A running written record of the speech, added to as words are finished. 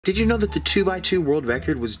Did you know that the 2x2 world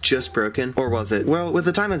record was just broken? Or was it? Well, with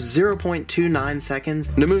a time of 0.29 seconds,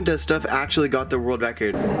 Namunda's stuff actually got the world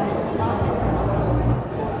record.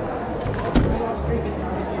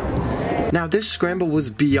 Now, this scramble was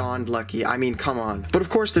beyond lucky. I mean, come on. But of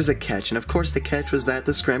course there's a catch, and of course the catch was that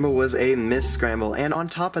the scramble was a missed scramble, and on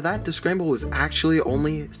top of that, the scramble was actually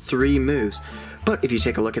only 3 moves. But if you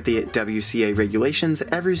take a look at the WCA regulations,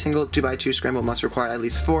 every single 2x2 scramble must require at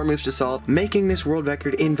least 4 moves to solve, making this world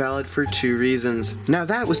record invalid for 2 reasons. Now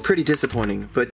that was pretty disappointing, but